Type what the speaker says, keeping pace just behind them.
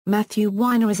Matthew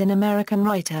Weiner is an American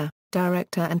writer,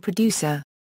 director and producer.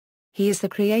 He is the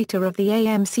creator of the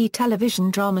AMC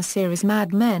television drama series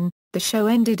Mad Men. The show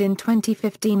ended in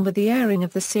 2015 with the airing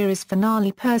of the series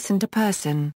finale Person to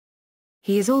Person.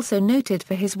 He is also noted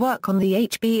for his work on the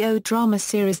HBO drama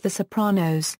series The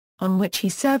Sopranos, on which he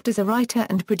served as a writer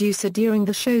and producer during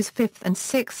the show's 5th and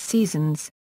 6th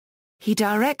seasons. He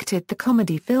directed the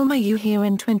comedy film Are You Here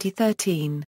in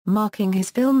 2013, marking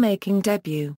his filmmaking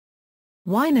debut.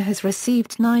 Weiner has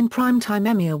received 9 Primetime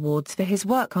Emmy Awards for his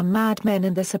work on Mad Men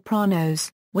and The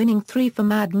Sopranos, winning 3 for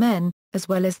Mad Men, as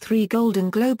well as 3 Golden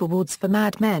Globe Awards for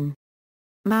Mad Men.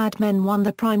 Mad Men won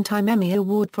the Primetime Emmy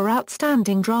Award for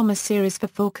Outstanding Drama Series for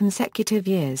 4 consecutive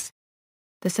years.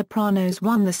 The Sopranos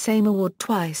won the same award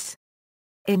twice.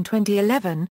 In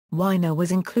 2011, Weiner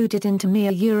was included into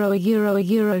Euro's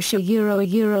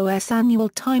annual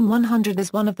Time 100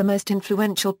 as one of the most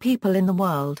influential people in the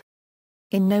world.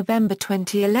 In November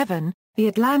 2011, The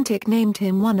Atlantic named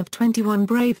him one of 21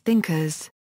 brave thinkers.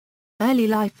 Early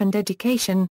life and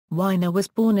education. Weiner was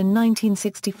born in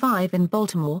 1965 in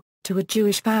Baltimore, to a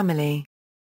Jewish family.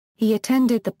 He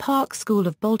attended the Park School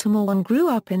of Baltimore and grew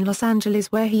up in Los Angeles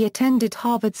where he attended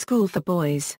Harvard School for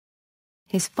Boys.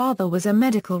 His father was a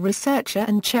medical researcher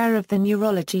and chair of the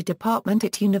neurology department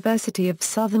at University of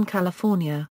Southern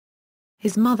California.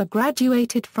 His mother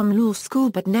graduated from law school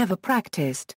but never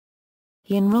practiced.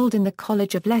 He enrolled in the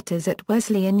College of Letters at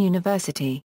Wesleyan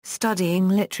University, studying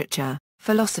literature,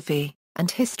 philosophy, and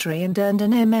history, and earned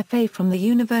an MFA from the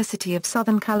University of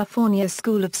Southern California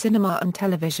School of Cinema and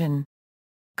Television.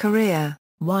 Career.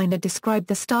 Weiner described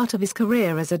the start of his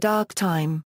career as a dark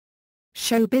time.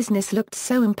 Show business looked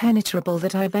so impenetrable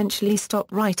that I eventually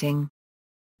stopped writing.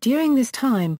 During this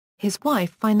time, his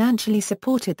wife financially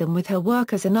supported them with her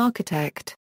work as an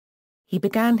architect. He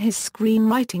began his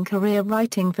screenwriting career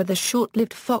writing for the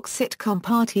short-lived Fox sitcom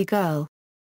Party Girl.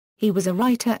 He was a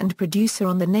writer and producer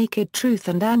on The Naked Truth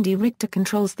and Andy Richter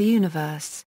Controls the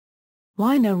Universe.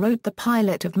 Weiner wrote the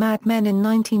pilot of Mad Men in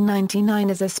 1999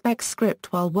 as a spec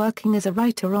script while working as a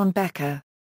writer on Becker.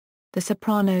 The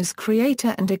Sopranos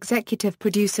creator and executive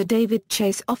producer David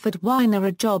Chase offered Weiner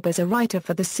a job as a writer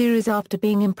for the series after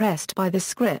being impressed by the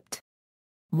script.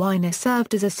 Weiner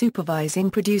served as a supervising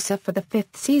producer for the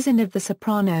 5th season of The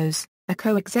Sopranos, a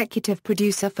co-executive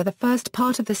producer for the first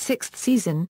part of the 6th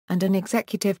season, and an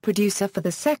executive producer for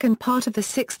the second part of the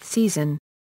 6th season.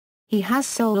 He has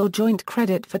sole or joint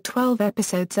credit for 12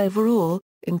 episodes overall,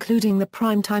 including the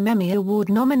Primetime Emmy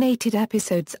Award-nominated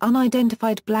episodes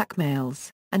Unidentified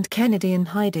Blackmails, and Kennedy and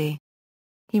Heidi.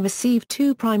 He received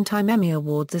 2 Primetime Emmy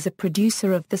Awards as a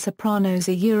producer of The Sopranos,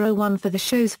 one for the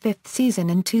show's 5th season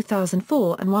in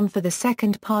 2004 and one for the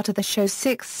second part of the show's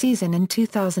 6th season in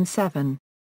 2007.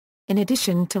 In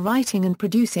addition to writing and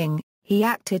producing, he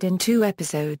acted in 2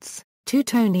 episodes, 2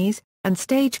 Tonys, and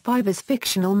Stage 5 as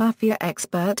fictional mafia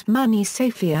expert Manny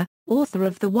Safia, author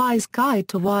of The Wise Guide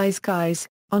to Wise Guys,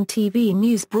 on TV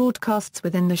news broadcasts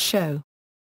within the show.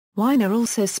 Weiner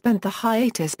also spent the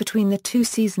hiatus between the 2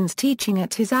 seasons teaching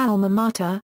at his alma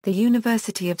mater, the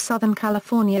University of Southern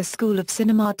California School of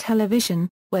Cinema Television,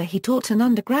 where he taught an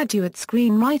undergraduate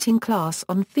screenwriting class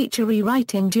on feature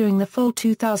rewriting during the fall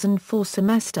 2004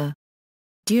 semester.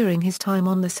 During his time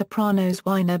on The Sopranos,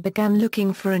 Weiner began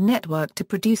looking for a network to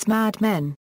produce Mad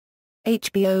Men.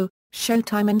 HBO,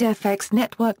 Showtime and FX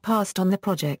Network passed on the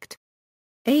project.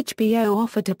 HBO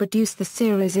offered to produce the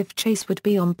series if Chase would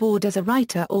be on board as a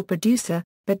writer or producer,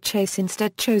 but Chase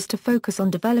instead chose to focus on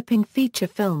developing feature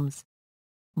films.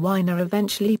 Weiner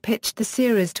eventually pitched the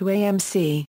series to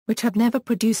AMC, which had never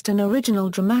produced an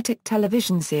original dramatic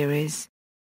television series.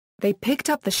 They picked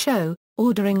up the show,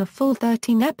 ordering a full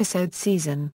 13-episode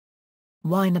season.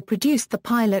 Weiner produced the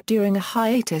pilot during a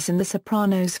hiatus in The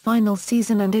Sopranos' final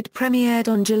season and it premiered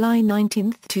on July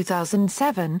 19,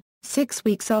 2007, 6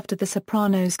 weeks after The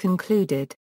Sopranos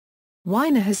concluded.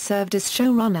 Weiner has served as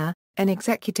showrunner, an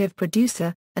executive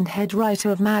producer, and head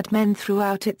writer of Mad Men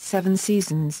throughout its 7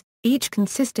 seasons, each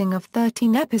consisting of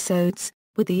 13 episodes,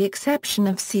 with the exception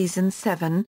of Season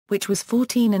 7, which was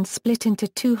 14 and split into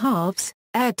 2 halves,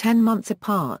 aired 10 months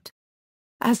apart.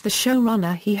 As the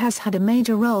showrunner, he has had a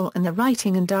major role in the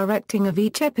writing and directing of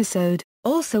each episode,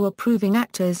 also approving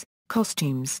actors,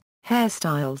 costumes,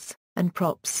 hairstyles, and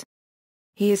props.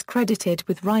 He is credited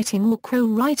with writing or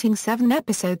co-writing 7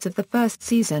 episodes of the first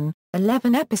season,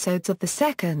 11 episodes of the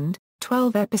second,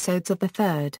 12 episodes of the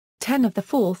third, 10 of the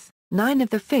fourth, 9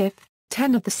 of the fifth,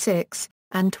 10 of the sixth,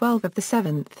 and 12 of the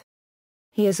seventh.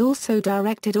 He has also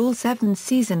directed all 7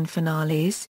 season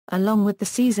finales, along with the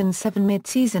Season 7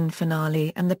 mid-season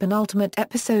finale and the penultimate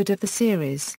episode of the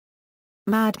series.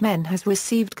 Mad Men has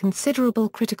received considerable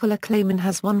critical acclaim and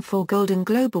has won 4 Golden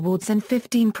Globe Awards and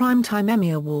 15 Primetime Emmy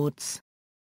Awards.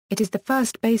 It is the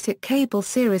first basic cable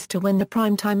series to win the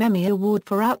Primetime Emmy Award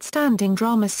for Outstanding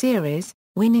Drama Series,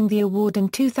 winning the award in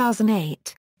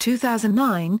 2008,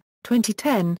 2009,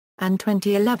 2010, and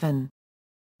 2011.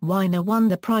 Weiner won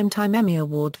the Primetime Emmy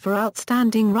Award for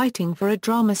Outstanding Writing for a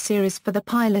Drama Series for the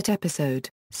pilot episode,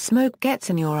 Smoke Gets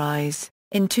in Your Eyes,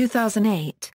 in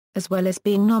 2008, as well as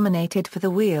being nominated for The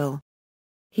Wheel.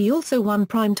 He also won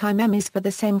Primetime Emmys for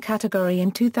the same category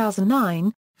in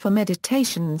 2009, for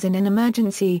Meditations in an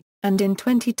Emergency, and in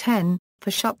 2010, for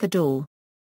Shut the Door.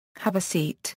 Have a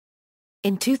Seat.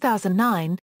 In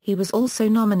 2009, he was also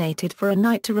nominated for A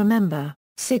Night to Remember,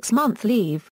 6 Month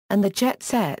Leave, and The Jet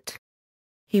Set.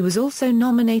 He was also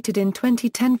nominated in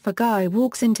 2010 for Guy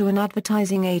Walks Into an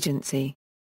Advertising Agency.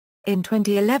 In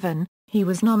 2011, he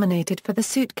was nominated for The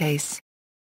Suitcase.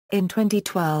 In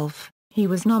 2012, he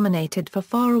was nominated for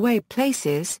Faraway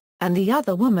Places, and The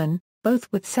Other Woman,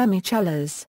 both with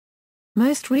Semi-Chellas.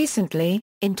 Most recently,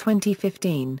 in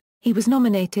 2015, he was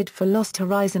nominated for Lost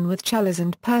Horizon with Chellas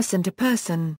and Person to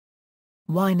Person.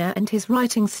 Weiner and his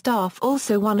writing staff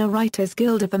also won a Writers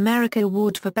Guild of America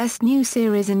Award for Best New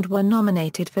Series and were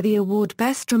nominated for the award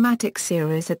Best Dramatic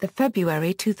Series at the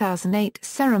February 2008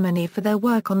 ceremony for their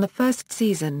work on the first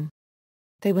season.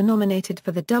 They were nominated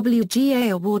for the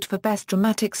WGA Award for Best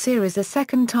Dramatic Series a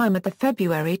second time at the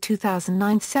February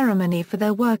 2009 ceremony for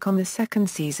their work on the second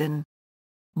season.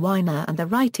 Weiner and the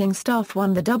writing staff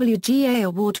won the WGA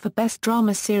Award for Best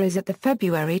Drama Series at the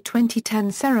February 2010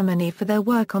 ceremony for their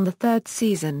work on the third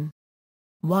season.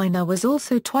 Weiner was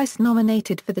also twice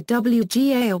nominated for the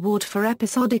WGA Award for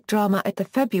Episodic Drama at the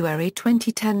February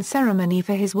 2010 ceremony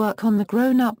for his work on The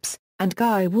Grown-Ups, and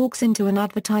Guy Walks Into an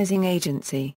Advertising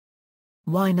Agency.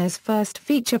 Weiner's first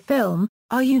feature film,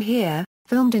 Are You Here?,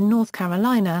 filmed in North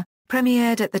Carolina,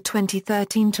 premiered at the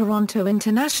 2013 Toronto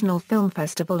International Film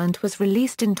Festival and was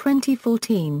released in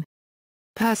 2014.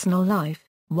 Personal life: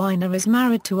 Weiner is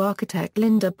married to architect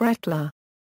Linda Bretler.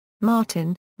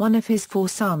 Martin, one of his 4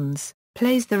 sons,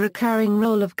 plays the recurring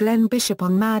role of Glenn Bishop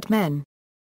on Mad Men.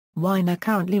 Weiner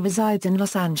currently resides in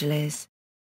Los Angeles.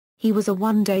 He was a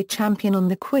one-day champion on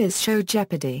the quiz show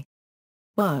Jeopardy!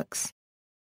 Works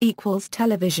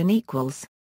 =television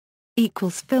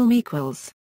 =film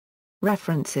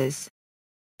References.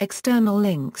 External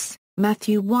links: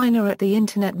 Matthew Weiner at the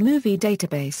Internet Movie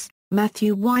Database,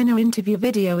 Matthew Weiner interview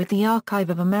video at the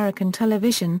Archive of American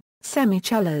Television,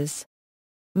 Semi-Chellas.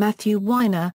 Matthew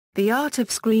Weiner, The Art of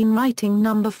Screenwriting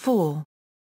No. 4.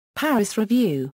 Paris Review.